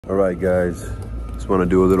All right, guys, just want to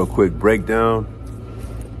do a little quick breakdown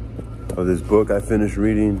of this book I finished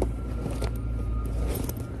reading.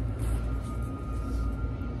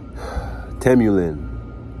 Temulin.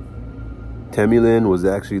 Temulin was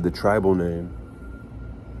actually the tribal name.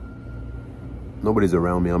 Nobody's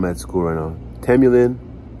around me. I'm at school right now. Temulin,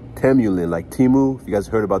 like Timu. If you guys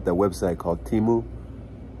heard about that website called Timu,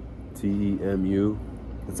 T-E-M-U.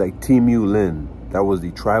 It's like Temulin. That was the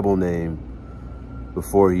tribal name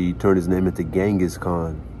before he turned his name into Genghis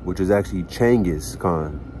Khan, which is actually GHENGIS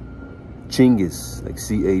Khan. GHENGIS, like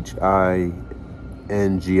C-H-I-N-G-I-S,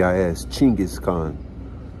 Genghis Khan.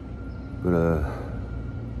 But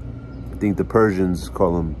I think the Persians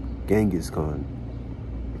call him Genghis Khan.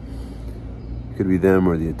 It could be them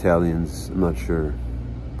or the Italians, I'm not sure.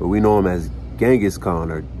 But we know him as Genghis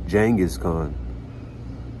Khan or Genghis Khan.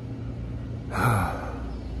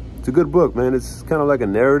 It's a good book, man. It's kind of like a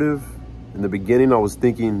narrative. In the beginning, I was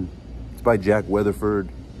thinking it's by Weatherford.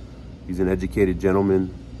 He's an educated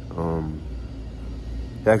gentleman.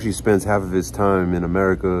 He actually spends half of his time in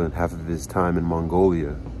America and half of his time in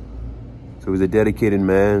Mongolia. So he's a dedicated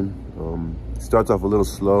man. Starts off a little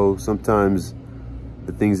slow. Sometimes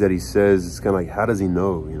the things that he says, it's kind of like, how does he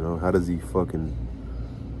know? You know, how does he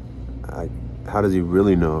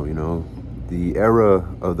really know? You know, the era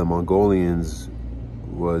of the Mongolians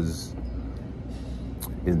was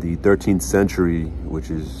in the 13th century,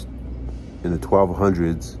 which is in the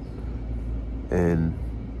 1200s. And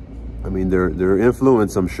I mean, their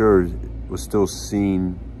influence, I'm sure, was still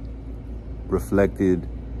seen, reflected,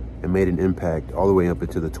 and made an impact all the way up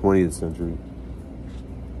into the 20th century.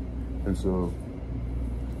 And so,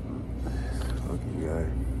 fucking guy.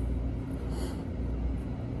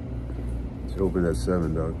 It's open at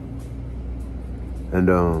 7, dog. And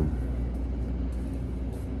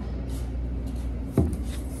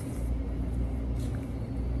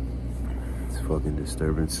it's fucking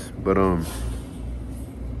disturbance. But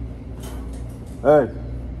hey,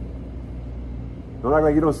 don't act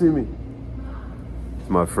like you don't see me. It's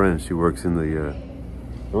my friend. She works in the.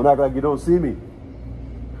 Don't act like you don't see me.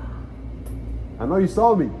 I know you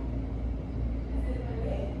saw me.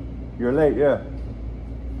 You're late, yeah.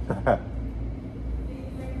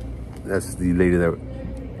 That's the lady that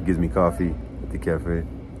gives me coffee at the cafe.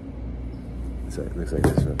 Looks like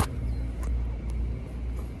this, right?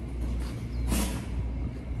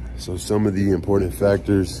 So some of the important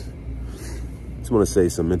factors. Just want to say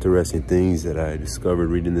some interesting things that I discovered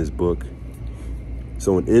reading this book.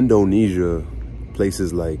 So in Indonesia,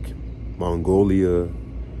 places like Mongolia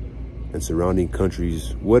and surrounding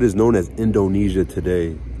countries, what is known as Indonesia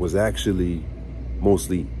today was actually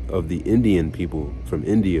mostly of the Indian people from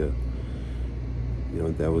India. You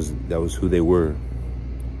know, that was who they were.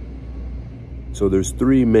 So there's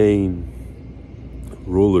three main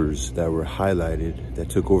rulers that were highlighted that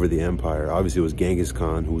took over the empire. Obviously it was Genghis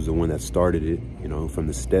Khan, who was the one that started it, you know, from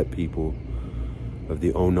the steppe people of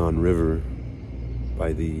the Onan River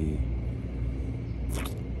by their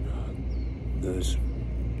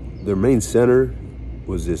main center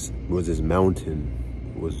was this mountain,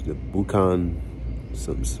 was the Bukan,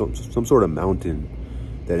 some sort of mountain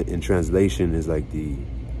that in translation is like the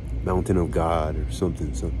mountain of God or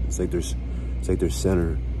something. So it's like their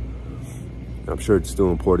center. I'm sure it's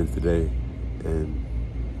still important today. And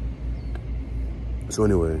so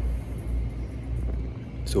anyway,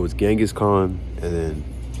 so it's Genghis Khan, and then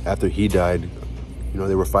after he died, you know,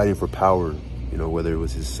 they were fighting for power, you know, whether it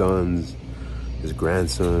was his sons, his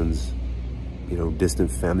grandsons, you know,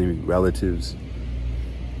 distant family relatives.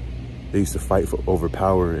 They used to fight over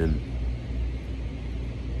power, and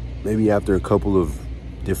maybe after a couple of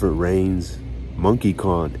different reigns, Monkey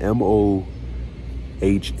Khan, M-O-H-N-G-K-E,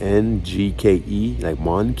 like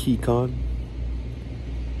Monkey Khan,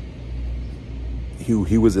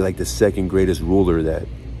 he was like the second greatest ruler that,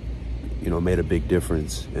 you know, made a big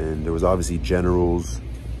difference. And there was obviously generals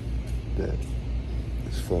that,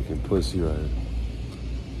 this fucking pussy right here.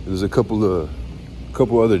 There's a couple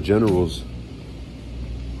other generals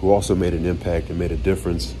who also made an impact and made a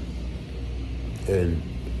difference. And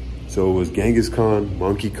so it was Genghis Khan,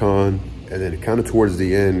 Monkey Khan, and then kind of towards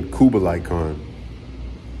the end, Kublai Khan.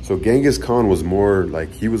 So Genghis Khan was more like,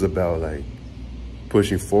 he was about like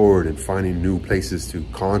pushing forward and finding new places to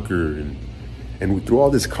conquer. And through all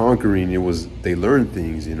this conquering, they learned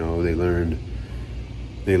things, you know, they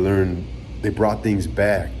brought things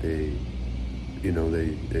back. You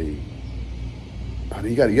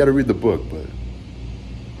gotta read the book, but.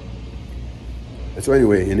 And so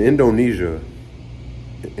anyway, in Indonesia,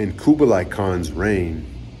 in Kublai Khan's reign,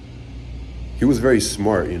 he was very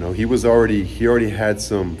smart, you know. He already had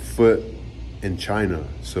some foot in China.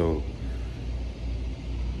 So,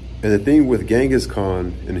 and the thing with Genghis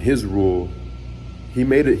Khan and his rule, he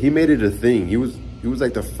made it a thing. He was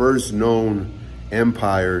like the first known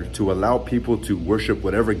empire to allow people to worship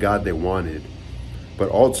whatever god they wanted.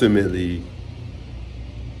 But ultimately,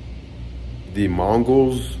 the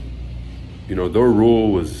Mongols, you know, their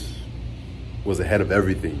rule was ahead of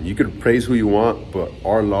everything. You could praise who you want, but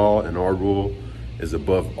our law and our rule is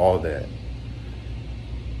above all that.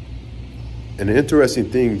 And the interesting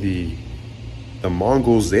thing, the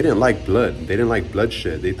Mongols, they didn't like blood. They didn't like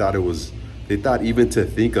bloodshed. They thought even to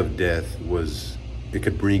think of death it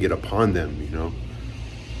could bring it upon them, you know?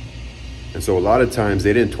 And so a lot of times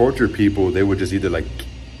they didn't torture people. They would just either like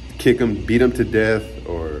kick them, beat them to death,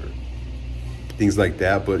 or things like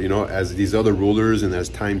that. But, you know, as these other rulers and as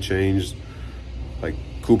time changed, like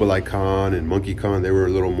Kublai Khan and Monkey Khan, they were a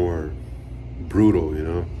little more brutal, you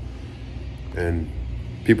know? And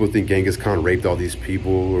people think Genghis Khan raped all these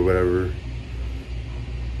people or whatever.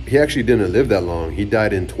 He actually didn't live that long. He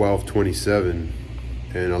died in 1227.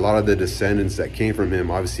 And a lot of the descendants that came from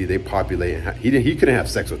him, obviously they populate. He couldn't have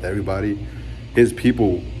sex with everybody. His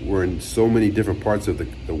people were in so many different parts of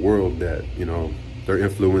the world that, you know, their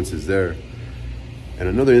influence is there. And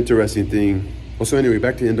another interesting thing, also anyway,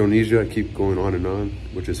 back to Indonesia, I keep going on,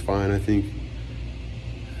 which is fine, I think.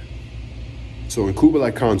 So in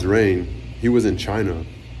Kublai Khan's reign, he was in China.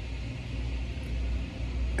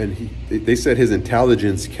 And they said his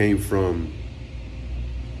intelligence came from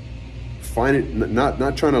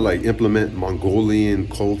not trying to like implement Mongolian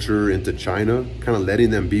culture into China, kind of letting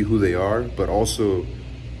them be who they are, but also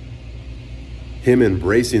him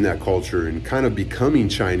embracing that culture and kind of becoming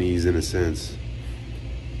Chinese in a sense.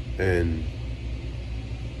 And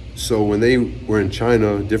so when they were in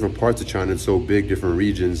China, different parts of China, it's so big, different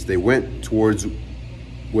regions, they went towards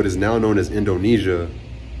what is now known as Indonesia,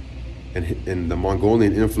 and the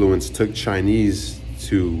Mongolian influence took Chinese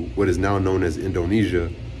to what is now known as Indonesia,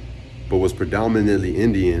 but was predominantly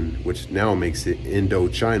Indian, which now makes it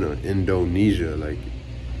Indochina, Indonesia, like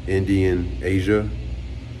Indian Asia.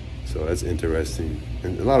 So that's interesting.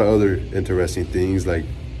 And a lot of other interesting things, like,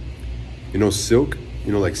 you know, silk,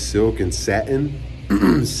 you know, like silk and satin.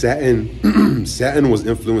 Satin was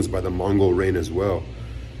influenced by the Mongol reign as well.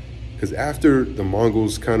 Because after the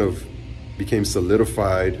Mongols kind of became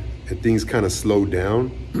solidified and things kind of slowed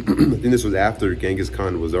down, I think this was after Genghis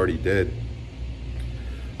Khan was already dead.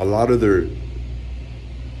 A lot of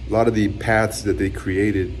the paths that they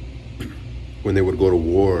created when they would go to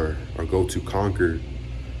war or go to conquer,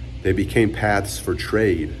 they became paths for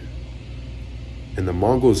trade. And the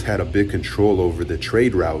Mongols had a big control over the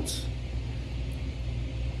trade routes.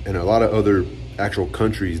 And a lot of other actual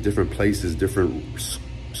countries, different places, different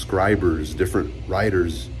scribers, different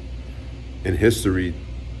writers in history,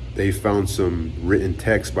 they found some written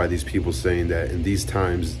text by these people saying that in these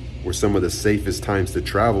times were some of the safest times to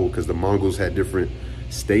travel, because the Mongols had different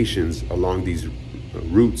stations along these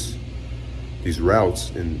routes,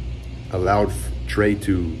 and allowed trade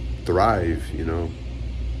to thrive, you know.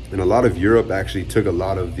 And a lot of Europe actually took a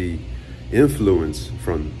lot of the influence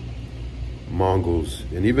from Mongols,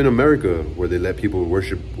 and even America, where they let people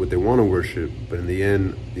worship what they want to worship, but in the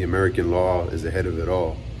end, the American law is ahead of it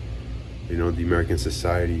all. You know, the American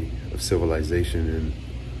society of civilization. And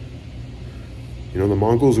you know, the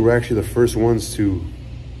Mongols were actually the first ones to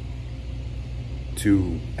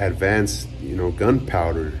advance, you know,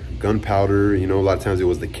 gunpowder, you know, a lot of times it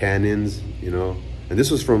was the cannons, you know, and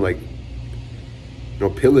this was from like, you know,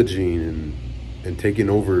 pillaging and taking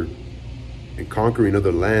over and conquering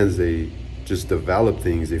other lands. They just developed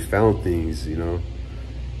things, they found things, you know,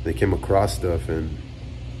 they came across stuff. And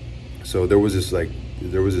so there was this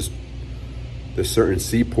certain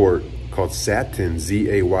seaport called Zatun,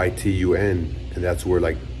 Z-A-Y-T-U-N, and that's where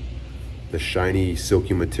like the shiny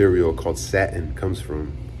silky material called satin comes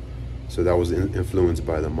from. So that was influenced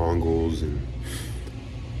by the Mongols, and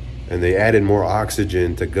they added more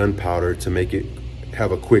oxygen to gunpowder to make it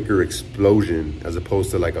have a quicker explosion, as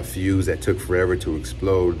opposed to like a fuse that took forever to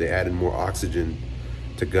explode. They added more oxygen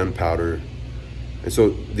to gunpowder. And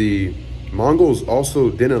so the Mongols also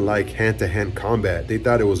didn't like hand-to-hand combat. They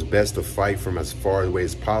thought it was best to fight from as far away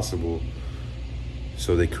as possible.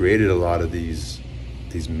 So they created a lot of these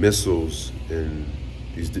missiles and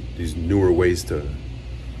these newer ways to,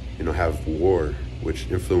 you know, have war, which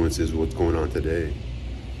influences what's going on today.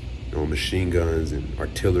 You know, machine guns and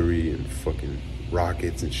artillery and fucking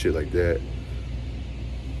rockets and shit like that.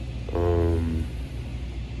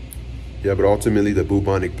 Yeah, but ultimately the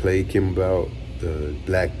bubonic plague came about, the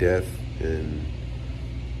Black Death, and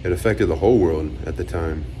it affected the whole world at the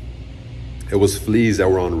time. it was fleas that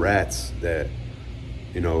were on rats that,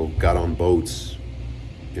 you know, got on boats,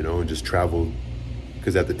 you know, and just traveled.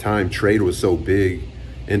 Because at the time, trade was so big,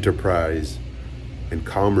 enterprise and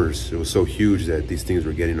commerce, it was so huge that these things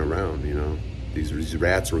were getting around, you know. These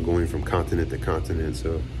rats were going from continent to continent.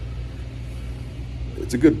 So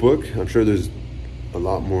it's a good book. I'm sure there's a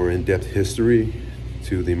lot more in-depth history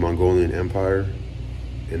to the Mongolian Empire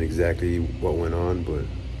and exactly what went on, but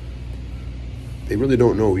they really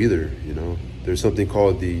don't know either, you know. There's something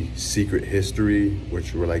called the secret history,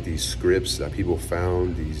 which were like these scripts that people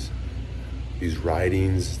found, these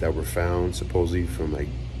writings that were found supposedly from like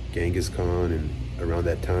Genghis Khan and around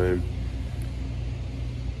that time.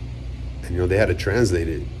 And, you know, they had to translate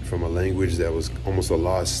it from a language that was almost a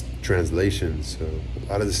lost translation. So a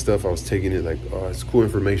lot of this stuff, I was taking it like, oh, it's cool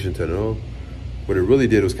information to know. What it really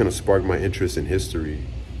did was kind of spark my interest in history.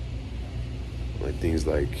 Like things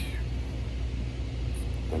like,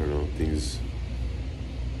 I don't know, things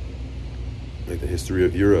like the history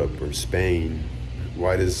of Europe or Spain.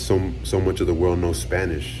 Why does so much of the world know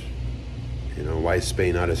Spanish? You know, why is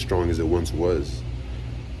Spain not as strong as it once was?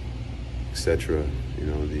 Etc. You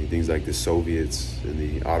know, the things like the Soviets and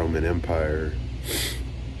the Ottoman Empire.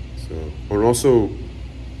 So, and also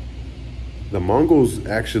the Mongols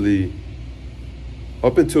actually,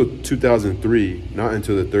 up until 2003, not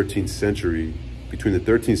until the 13th century, between the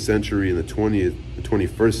 13th century and the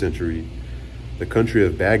 21st century, the country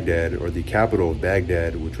of Baghdad, or the capital of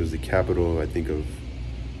Baghdad, which was the capital, I think, of,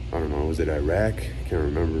 I don't know, was it Iraq? I can't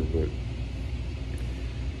remember, but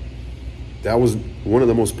that was one of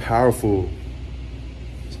the most powerful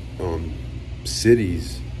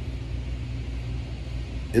cities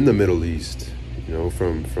in the Middle East, you know,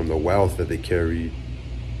 from the wealth that they carried.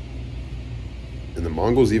 And the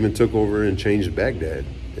Mongols even took over and changed Baghdad.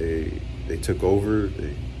 They took over.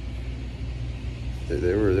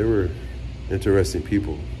 They were interesting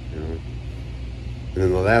people, you know. And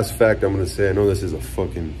then the last fact I'm gonna say, I know this is a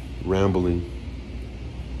fucking rambling.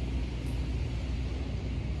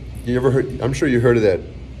 You ever heard? I'm sure you heard of that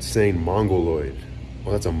saying, Mongoloid.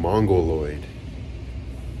 Well, that's a Mongoloid.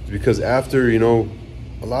 Because after, you know,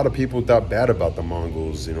 a lot of people thought bad about the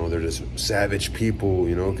Mongols. You know, they're just savage people.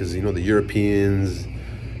 You know, because, you know, the Europeans,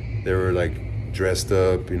 they were like dressed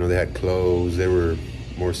up. You know, they had clothes. They were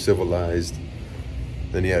more civilized.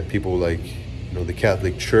 Then you had people like, you know, the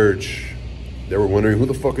Catholic Church. They were wondering, who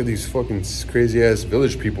the fuck are these fucking crazy ass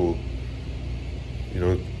village people, you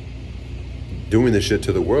know, doing this shit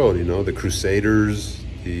to the world? You know, the Crusaders,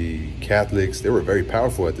 the Catholics, they were very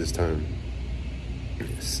powerful at this time.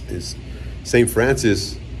 St.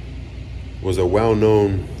 Francis was a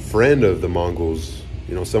well-known friend of the Mongols.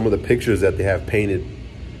 You know, some of the pictures that they have painted,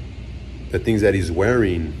 the things that he's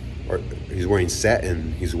wearing, or he's wearing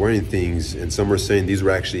satin, he's wearing things, and some are saying these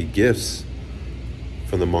were actually gifts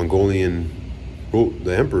from the Mongolian,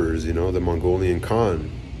 the emperors, you know, the Mongolian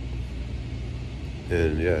Khan.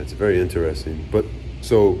 And yeah, it's very interesting. But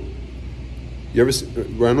so, you ever,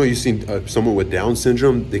 well, I know you've seen someone with Down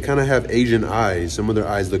syndrome, they kind of have Asian eyes. Some of their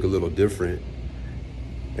eyes look a little different.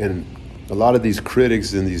 And a lot of these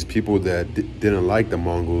critics and these people that didn't like the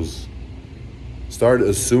Mongols started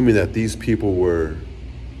assuming that these people were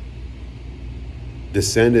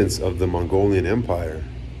descendants of the Mongolian Empire.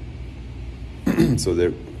 So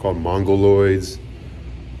they're called Mongoloids.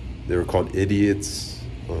 They were called idiots.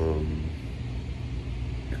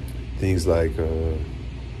 Things like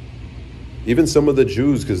even some of the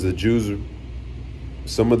Jews, because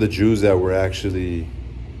some of the Jews that were actually,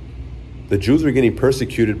 the Jews were getting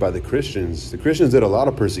persecuted by the Christians. The Christians did a lot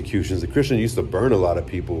of persecutions. The Christians used to burn a lot of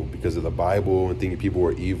people because of the Bible and thinking people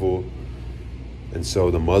were evil. And so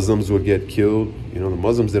the Muslims would get killed. You know, the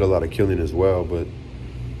Muslims did a lot of killing as well, but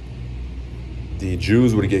the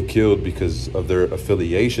Jews would get killed because of their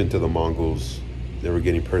affiliation to the Mongols. They were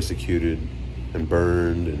getting persecuted and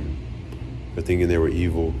burned, and they're thinking they were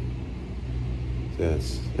evil.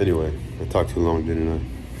 Yes. Anyway, I talked too long, didn't I?